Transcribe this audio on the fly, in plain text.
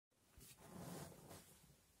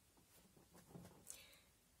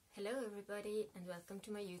everybody and welcome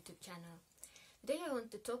to my YouTube channel. Today I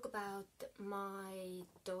want to talk about my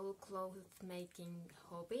doll cloth making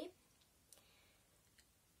hobby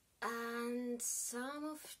and some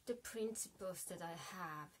of the principles that I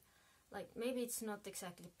have. Like, maybe it's not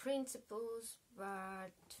exactly principles,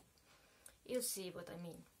 but you'll see what I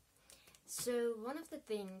mean. So one of the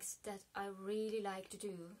things that I really like to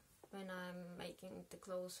do when I'm making the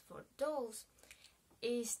clothes for dolls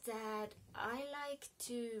is that I like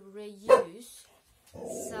to reuse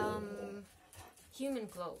some human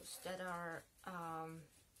clothes that are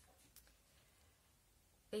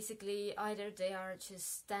basically either they are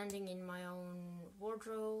just standing in my own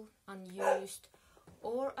wardrobe unused,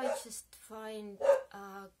 or I just find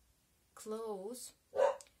clothes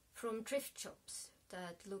from thrift shops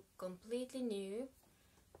that look completely new,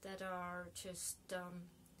 that are just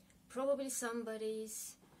probably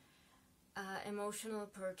somebody's emotional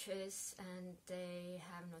purchase and they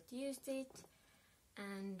have not used it,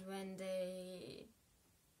 and when they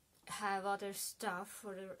have other stuff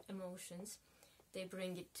for their emotions they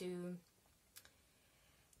bring it to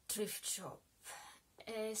thrift shop.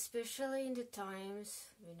 Especially in the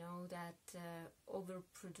times we know that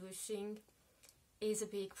overproducing is a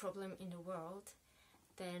big problem in the world,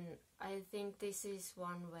 then I think this is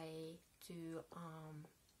one way to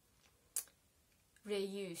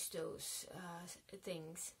reuse those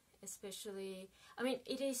things. Especially, I mean,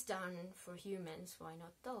 it is done for humans, why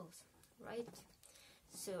not dolls, right?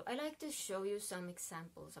 So I like to show you some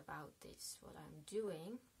examples about this, what I'm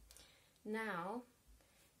doing. Now,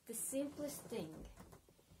 the simplest thing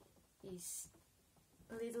is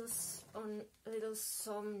a little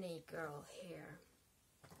Somni girl here.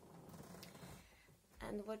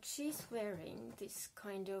 And what she's wearing, this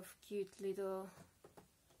kind of cute little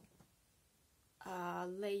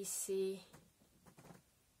lacy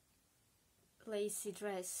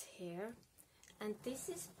dress here, and this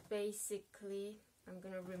is basically, I'm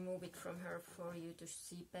gonna remove it from her for you to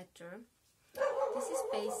see better. This is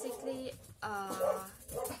basically a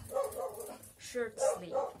shirt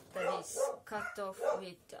sleeve that is cut off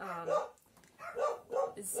with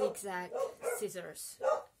zigzag scissors,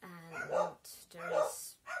 and there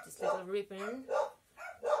is this little ribbon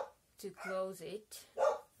to close it.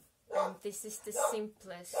 And this is the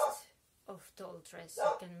simplest of doll dress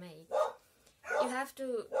you can make. You have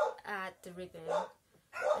to add the ribbon,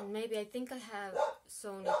 and maybe I think I have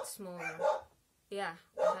sewn it smaller. Yeah,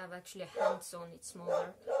 I have actually hand sewn it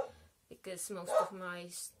smaller because most of my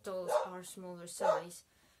dolls are smaller size.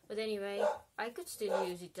 But anyway, I could still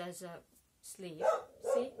use it as a sleeve,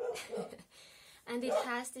 see? And it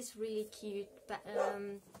has this really cute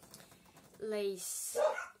lace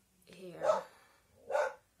here.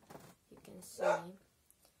 See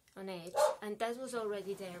on edge, and that was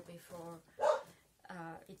already there before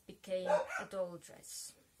it became a doll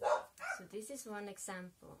dress. So this is one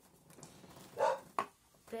example.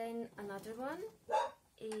 Then another one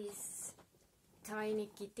is Tiny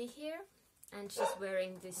Kitty here, and she's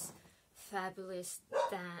wearing this fabulous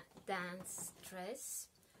dance dress,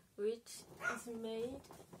 which is made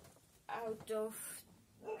out of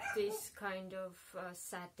this kind of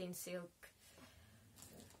satin silk,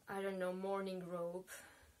 I don't know, morning robe.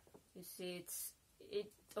 You see,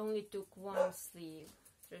 it only took one sleeve.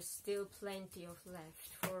 There's still plenty of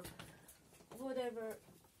left for whatever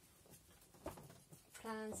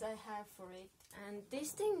plans I have for it. And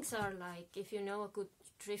these things are like, if you know a good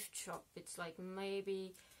thrift shop, it's like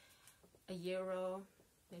maybe €1,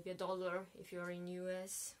 maybe $1 if you're in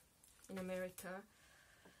US, in America,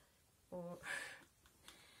 or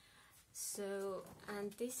so.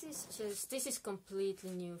 And this is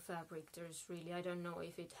completely new fabric. There's really, I don't know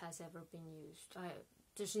if it has ever been used.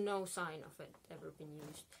 There's no sign of it ever been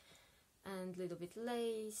used. And a little bit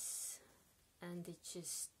lace, and it's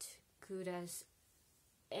just good as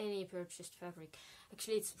any purchased fabric.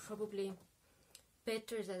 Actually, it's probably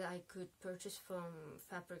better that I could purchase from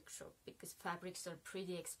fabric shop, because fabrics are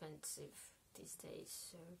pretty expensive these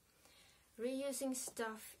days. So reusing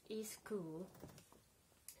stuff is cool.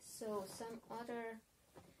 So some other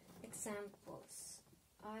examples.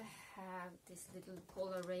 I have this little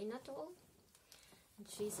Polarena doll, and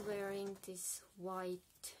she's wearing this white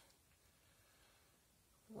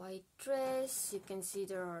dress. You can see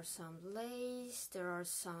there are some lace, there are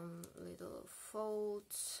some little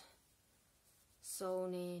folds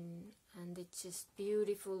sewn in, and it's just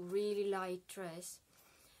beautiful, really light dress.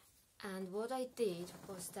 And what I did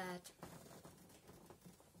was that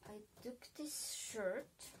I took this shirt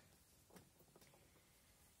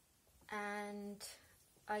and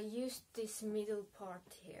I used this middle part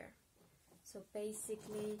here. So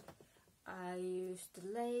basically I used the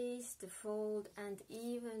lace, the fold, and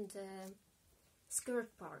even the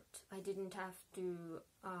skirt part I didn't have to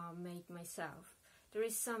make myself. There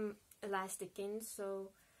is some elastic in,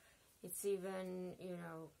 so it's even, you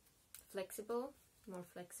know, flexible, more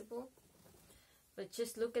flexible. But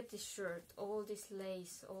just look at this shirt, all this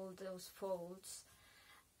lace, all those folds,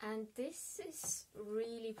 and this is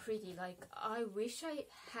really pretty. Like, I wish I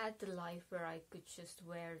had the life where I could just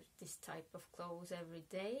wear this type of clothes every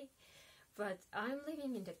day, but I'm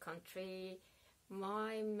living in the country.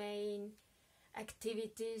 My main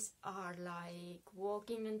activities are like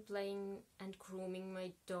walking and playing and grooming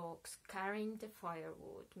my dogs, carrying the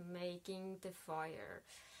firewood, making the fire,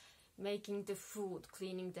 making the food,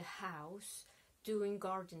 cleaning the house, doing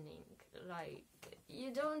gardening. Like,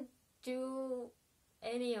 you don't do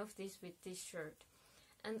any of this with this shirt.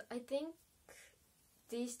 And I think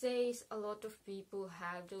these days a lot of people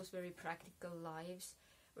have those very practical lives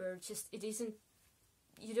where just it isn't,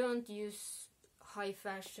 you don't use high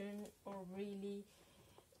fashion or really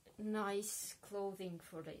nice clothing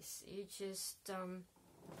for this. You just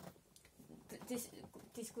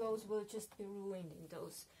these clothes will just be ruined in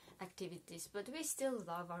those activities. But we still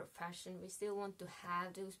love our fashion. We still want to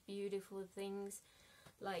have those beautiful things.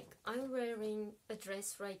 Like, I'm wearing a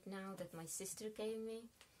dress right now that my sister gave me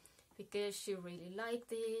because she really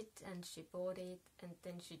liked it and she bought it, and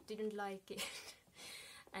then she didn't like it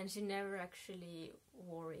and she never actually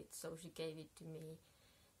wore it, so she gave it to me.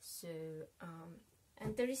 So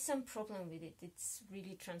and there is some problem with it. It's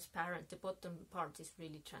really transparent. The bottom part is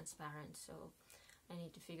really transparent, so I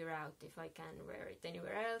need to figure out if I can wear it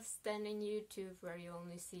anywhere else than in YouTube, where you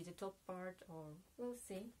only see the top part, or we'll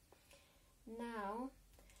see. Now,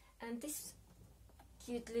 and this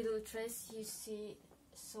cute little dress you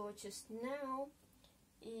saw just now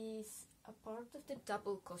is a part of the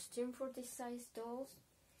double costume for this size dolls,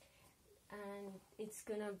 and it's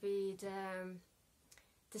gonna be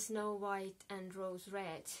the Snow White and Rose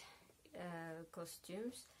Red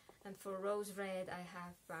costumes. And for Rose Red I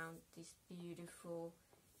have found this beautiful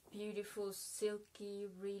silky,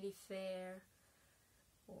 really fair,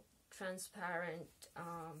 transparent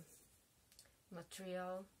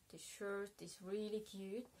material. This shirt is really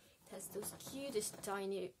cute. It has those cutest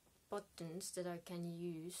tiny buttons that I can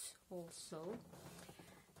use also.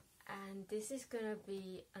 And this is gonna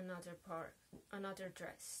be another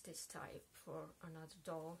dress, this type, for another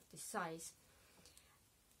doll, this size.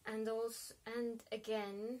 And also, and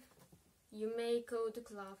again, you may go to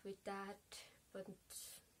club with that, but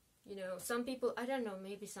you know, some people, I don't know,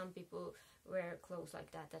 maybe some people wear clothes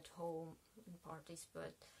like that at home in parties,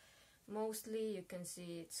 but mostly you can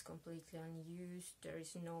see it's completely unused. There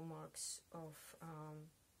is no marks of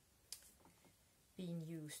being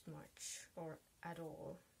used much or at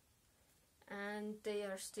all. And they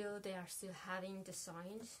are still having the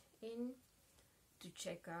signs in to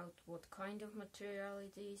check out what kind of material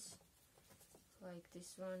it is. Like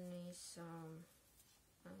this one is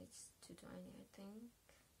it's too tiny, I think.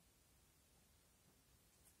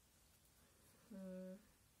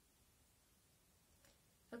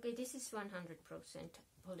 Okay, this is 100%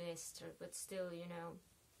 polyester, but still, you know,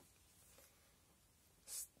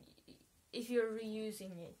 if you're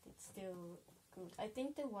reusing it, it's still good. I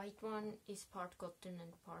think the white one is part cotton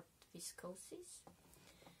and part viscose,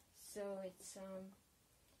 so it's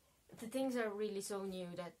the things are really so new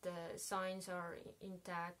that the signs are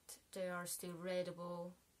intact. They are still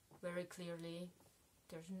readable very clearly.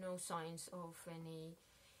 There's no signs of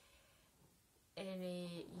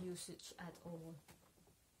any usage at all.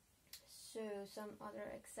 So some other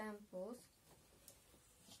examples.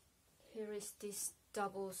 Here is this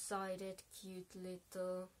double-sided cute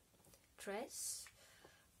little dress.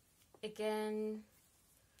 Again,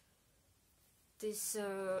 this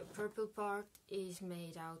purple part is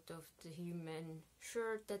made out of the human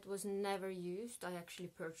shirt that was never used. I actually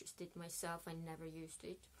purchased it myself. I never used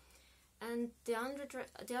it. And the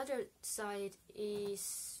other side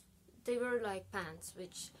is, they were like pants,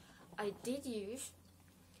 which I did use,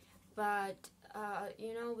 but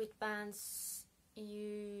you know, with pants,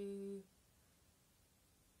 the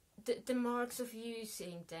marks of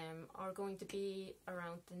using them are going to be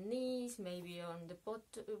around the knees, maybe on the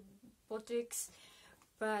buttocks,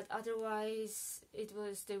 but otherwise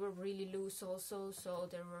they were really loose also, so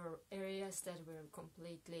there were areas that were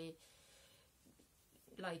completely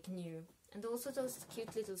like new. And also those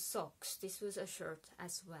cute little socks. This was a shirt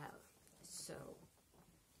as well. So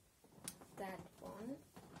that one.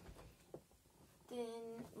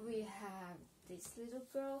 Then we have this little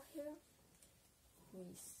girl here, who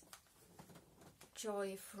is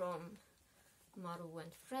Joy from Maru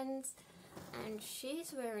and Friends, and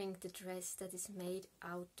she's wearing the dress that is made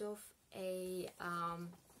out of a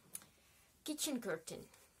kitchen curtain,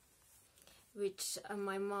 which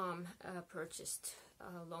my mom purchased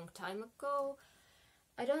a long time ago.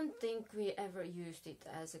 I don't think we ever used it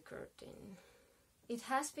as a curtain. It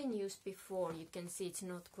has been used before. You can see it's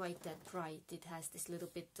not quite that bright. It has this little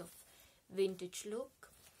bit of vintage look,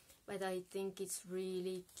 but I think it's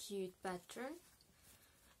really cute pattern.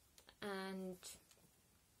 And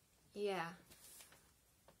yeah,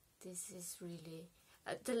 this is really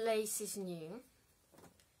the lace is new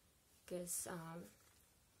because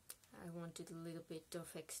I wanted a little bit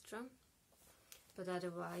of extra, but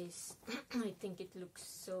otherwise I think it looks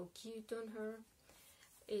so cute on her.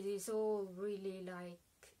 It is all really like,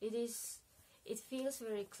 it feels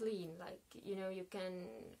very clean, like, you know, you can,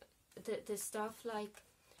 the stuff like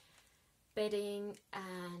bedding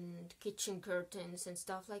and kitchen curtains and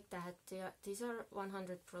stuff like that, these are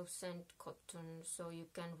 100% cotton, so you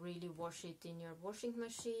can really wash it in your washing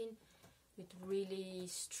machine with really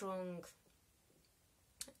strong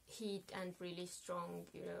heat and really strong,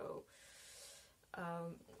 you know,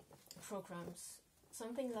 programs.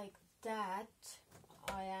 Something like that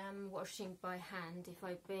I am washing by hand. If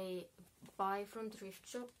I buy from thrift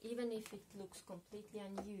shop, even if it looks completely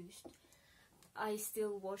unused, I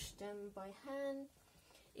still wash them by hand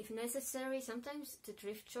if necessary. Sometimes the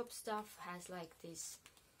thrift shop stuff has like this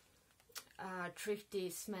thrifty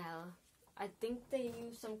smell. I think they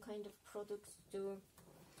use some kind of products to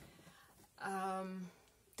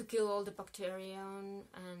kill all the bacteria and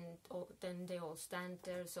then they all stand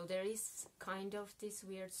there, so there is kind of this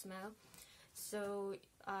weird smell. So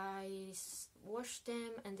I wash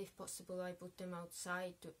them, and if possible I put them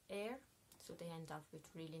outside to air, so they end up with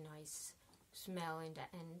really nice smell in the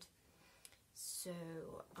end. So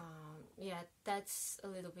yeah, that's a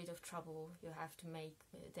little bit of trouble you have to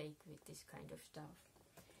take with this kind of stuff.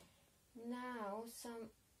 Now some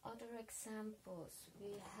other examples.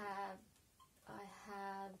 I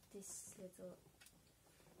have this little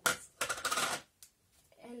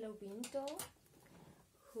Hello Binto,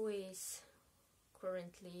 who is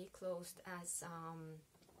currently closed as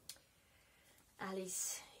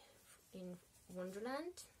Alice in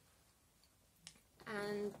Wonderland.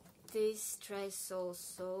 And this dress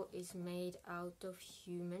also is made out of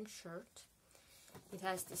human shirt. It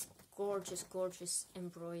has this gorgeous, gorgeous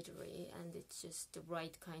embroidery, and it's just the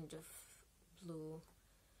right kind of blue.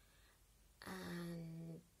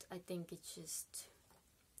 And I think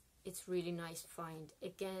it's really nice find.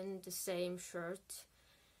 Again, the same shirt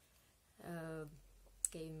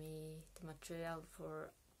gave me the material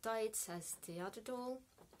for tights as the other doll.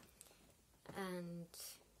 And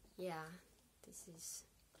yeah, this is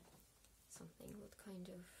something what kind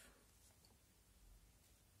of,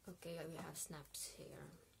 okay, we have snaps here,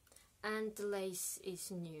 and the lace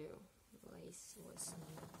is new. Lace was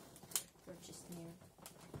new, purchased new.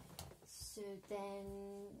 So then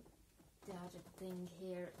the other thing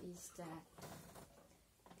here is that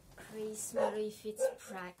Chris Marie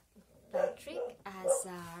Fitzpatrick as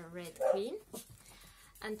a Red Queen,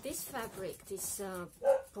 and this fabric, this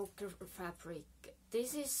poker fabric,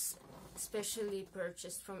 this is specially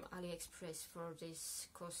purchased from AliExpress for this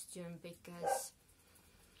costume, because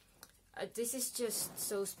this is just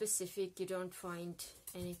so specific. You don't find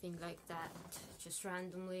anything like that just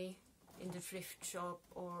randomly in the thrift shop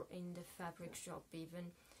or in the fabric shop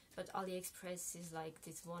even, but AliExpress is like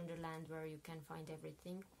this wonderland where you can find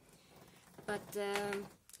everything. But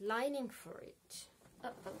lining for it,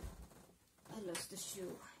 I lost the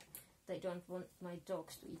shoe. They don't want my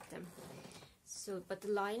dogs to eat them. So, but the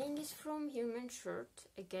lining is from human shirt,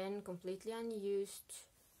 again completely unused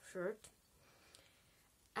shirt.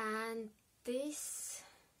 And this,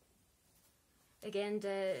 again,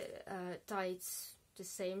 the tights, the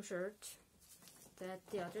same shirt that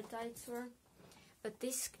the other tights were, but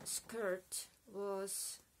this skirt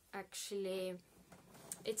was actually,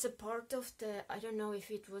 it's a part of the, I don't know if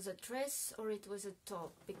it was a dress or it was a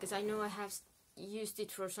top, because I know I have used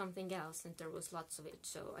it for something else and there was lots of it,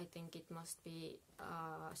 so I think it must be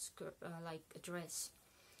a skirt, like a dress.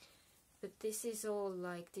 But this is all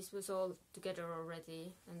like, this was all together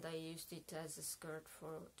already, and I used it as a skirt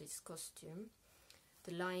for this costume.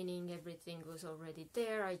 The lining, everything was already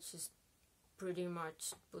there. I just pretty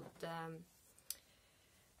much put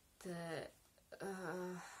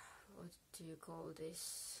what do you call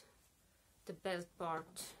this? The belt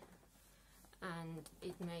part, and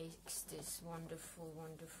it makes this wonderful,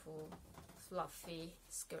 wonderful, fluffy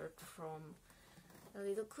skirt from a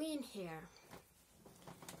little queen here.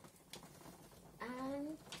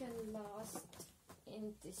 And the last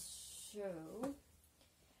in this show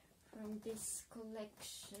from this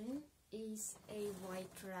collection is a white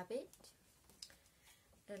rabbit,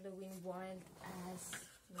 Halloween Wild as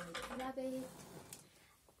White Rabbit.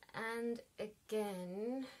 And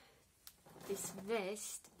again, this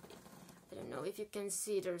vest, I don't know if you can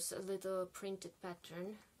see, there's a little printed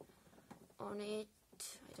pattern on it.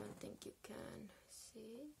 I don't think you can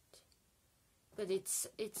see it, but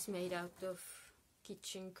it's made out of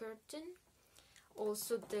kitchen curtain.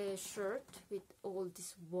 Also the shirt with all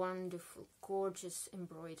this wonderful, gorgeous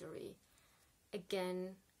embroidery.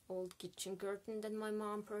 Again, old kitchen curtain that my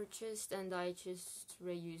mom purchased, and I just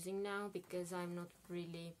reusing now because I'm not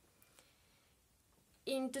really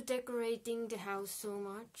into decorating the house so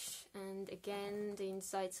much. And again, the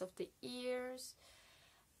insides of the ears,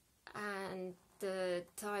 and the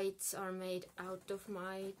tights are made out of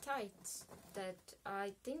my tights that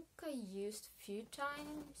I think I used a few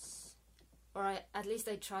times, or at least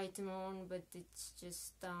I tried them on, but it's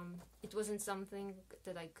just it wasn't something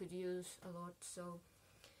that I could use a lot. So,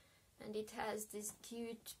 and it has this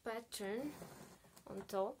cute pattern on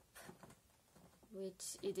top,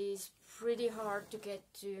 which it is pretty hard to get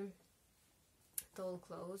to doll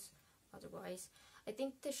clothes otherwise. I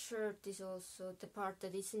think the shirt is also, the part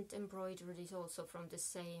that isn't embroidered is also from the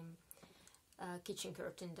same kitchen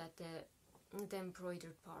curtain that the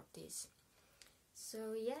embroidered part is.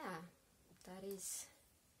 So yeah, these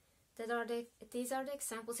are the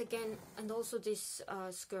examples again. And also this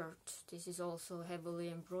skirt, this is also heavily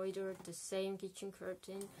embroidered, the same kitchen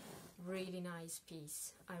curtain. Really nice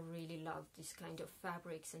piece. I really love this kind of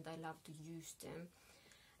fabrics and I love to use them.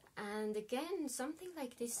 And again, something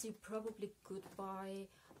like this you probably could buy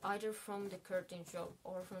either from the curtain shop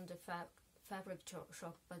or from the fabric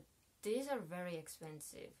shop, but these are very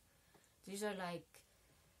expensive. These are like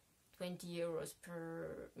 20 euros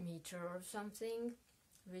per meter or something,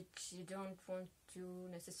 which you don't want to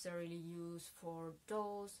necessarily use for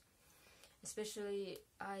dolls. Especially,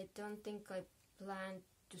 I don't think I plan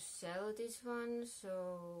to sell this one,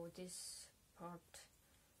 so this part,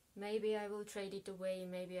 maybe I will trade it away,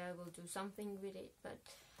 maybe I will do something with it, but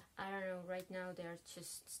I don't know. Right now they're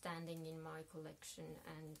just standing in my collection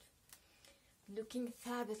and looking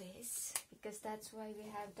fabulous, because that's why we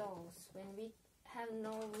have dolls. When we have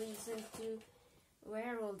no reason to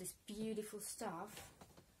wear all this beautiful stuff,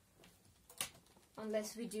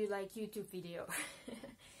 unless we do like YouTube video,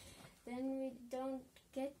 then we don't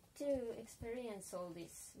get to experience all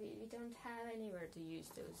this. We don't have anywhere to use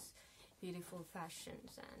those beautiful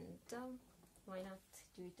fashions, and why not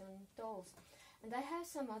do it on dolls? And I have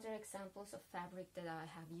some other examples of fabric that I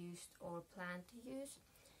have used or plan to use.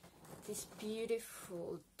 This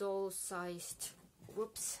beautiful doll-sized,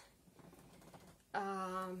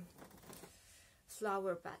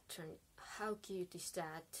 flower pattern. How cute is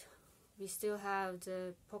that? We still have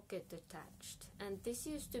the pocket attached, and this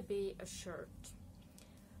used to be a shirt,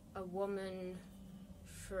 a woman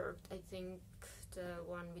shirt, I think, the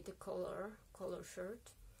one with the collar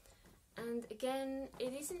shirt. And again,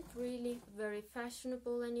 it isn't really very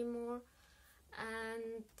fashionable anymore,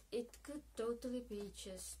 and it could totally be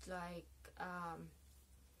just like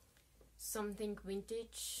something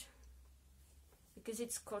vintage, because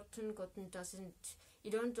it's cotton. Cotton doesn't,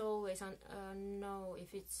 you don't always know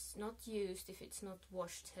if it's not used, if it's not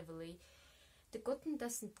washed heavily. The cotton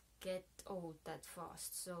doesn't get old that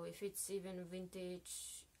fast, so if it's even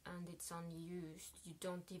vintage and it's unused, you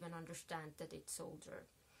don't even understand that it's older.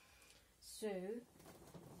 So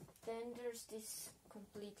then there's this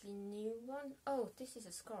completely new one. Oh, this is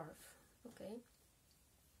a scarf. Okay.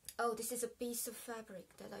 Oh, this is a piece of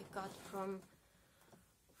fabric that I got from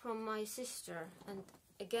my sister, and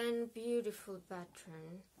again, beautiful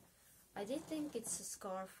pattern. I did think it's a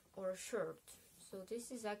scarf or a shirt, so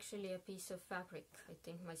this is actually a piece of fabric I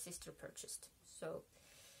think my sister purchased. So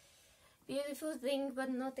beautiful thing, but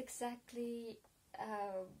not exactly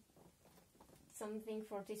something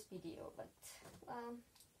for this video, but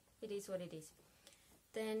it is what it is.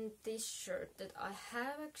 Then this shirt that I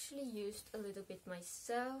have actually used a little bit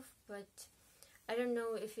myself, but I don't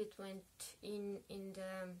know if it went in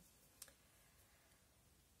the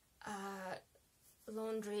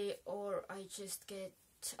laundry, or I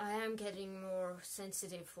am getting more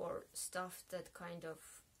sensitive for stuff that kind of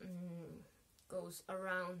goes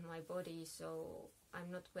around my body, so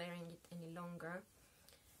I'm not wearing it any longer.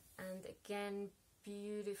 And again,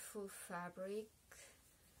 beautiful fabric.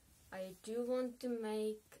 I do want to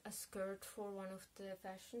make a skirt for one of the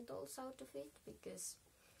fashion dolls out of it, because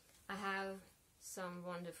I have some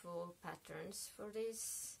wonderful patterns for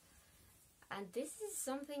this, and this is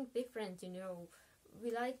something different, you know.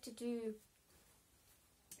 We like to do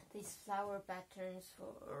these flower patterns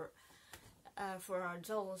for our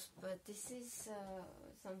dolls, but this is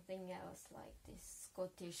something else, like this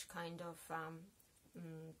Scottish kind of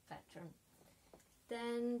pattern.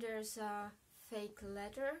 Then there's a fake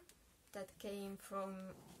leather that came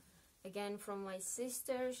again from my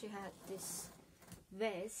sister. She had this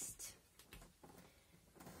vest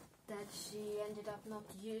that she ended up not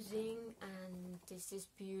using, and this is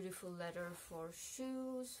beautiful leather for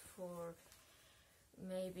shoes, for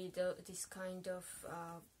maybe this kind of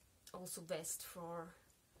also vest for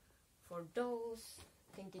dolls.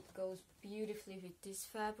 I think it goes beautifully with this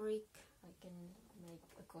fabric. I can make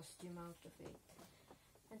a costume out of it.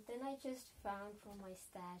 And then I just found from my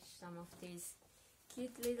stash some of these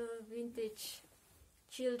cute little vintage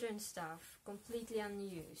children's stuff, completely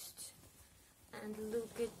unused. And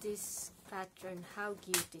look at this pattern, how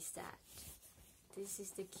cute is that? This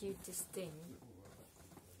is the cutest thing.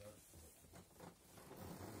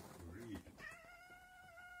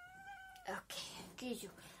 Okay, good.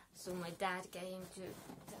 So my dad came to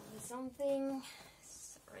tell me something.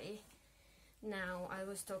 Sorry. Now, I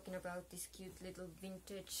was talking about this cute little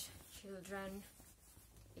vintage children.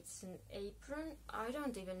 It's an apron. I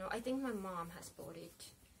don't even know. I think my mom has bought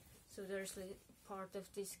it. So there's part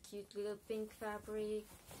of this cute little pink fabric.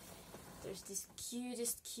 There's this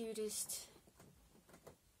cutest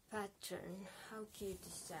pattern. How cute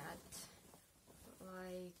is that?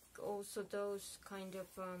 Like, also those kind of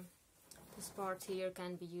this part here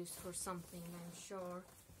can be used for something, I'm sure.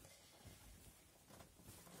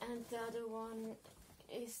 And the other one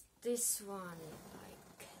is this one.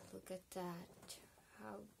 Like, look at that.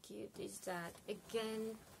 How cute is that?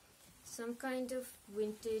 Again, some kind of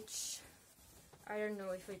vintage, I don't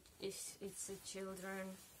know if it's a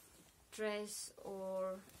children dress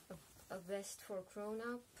or a vest for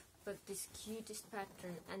grown-up, but this cutest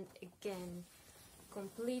pattern, and again,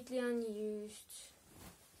 completely unused,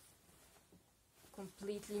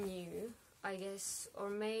 completely new, I guess, or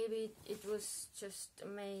maybe it was just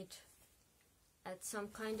made at some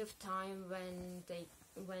kind of time when they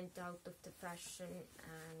went out of the fashion,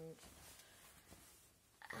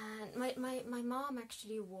 and my mom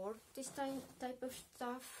actually wore this type of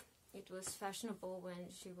stuff. It was fashionable when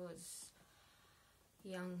she was a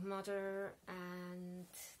young mother, and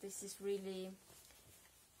this is really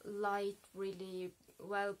light, really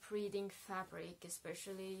well breathing fabric,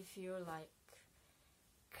 especially if you're like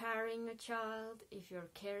carrying a child, if you're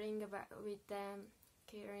caring about with them,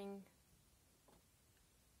 caring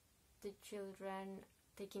the children,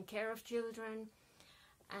 taking care of children,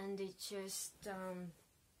 and it just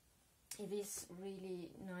it is really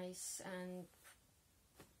nice and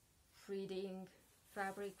breathing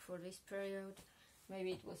fabric for this period.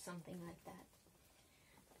 Maybe it was something like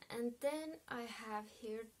that. And then I have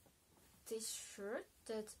here this shirt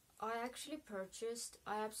that I actually purchased.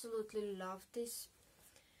 I absolutely love this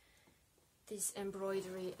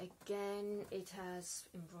embroidery. Again, it has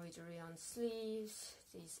embroidery on sleeves,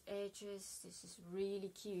 these edges. This is really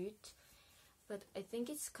cute, but I think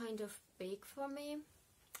it's kind of big for me,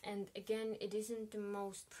 and again, it isn't the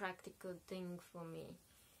most practical thing for me,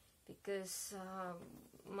 because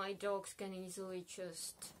my dogs can easily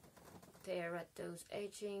just tear at those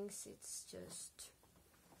edgings. It's just,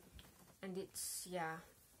 and it's, yeah,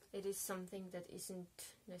 it is something that isn't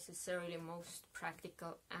necessarily most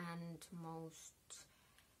practical and most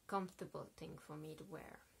comfortable thing for me to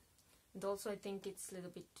wear. And also I think it's a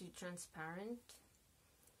little bit too transparent,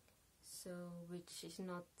 so which is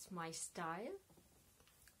not my style,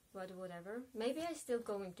 but whatever. Maybe I'm still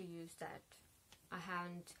going to use that. I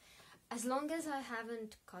haven't, as long as I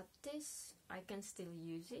haven't cut this, I can still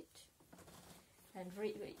use it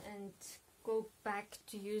and go back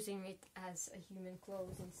to using it as a human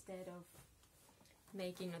clothes instead of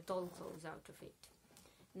making a doll clothes out of it.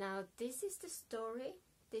 Now, this is the story.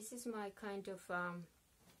 This is my kind of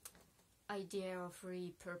idea of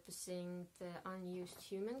repurposing the unused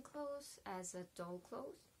human clothes as a doll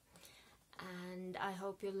clothes, and I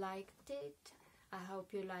hope you liked it. I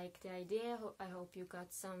hope you liked the idea. I hope you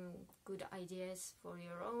got some good ideas for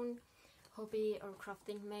your own hobby or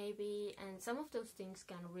crafting maybe, and some of those things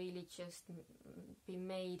can really just be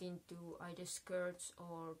made into either skirts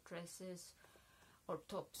or dresses or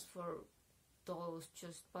tops for dolls,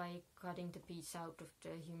 just by cutting the piece out of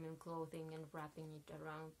the human clothing and wrapping it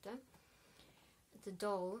around the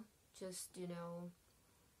doll. Just, you know,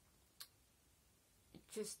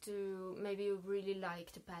 just to, maybe you really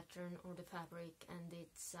like the pattern or the fabric, and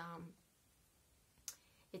it's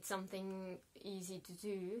something easy to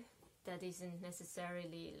do that isn't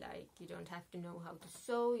necessarily like, you don't have to know how to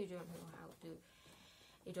sew, you don't know how to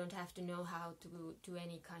You don't have to know how to do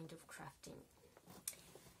any kind of crafting.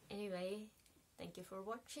 Anyway, thank you for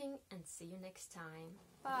watching and see you next time.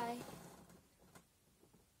 Bye!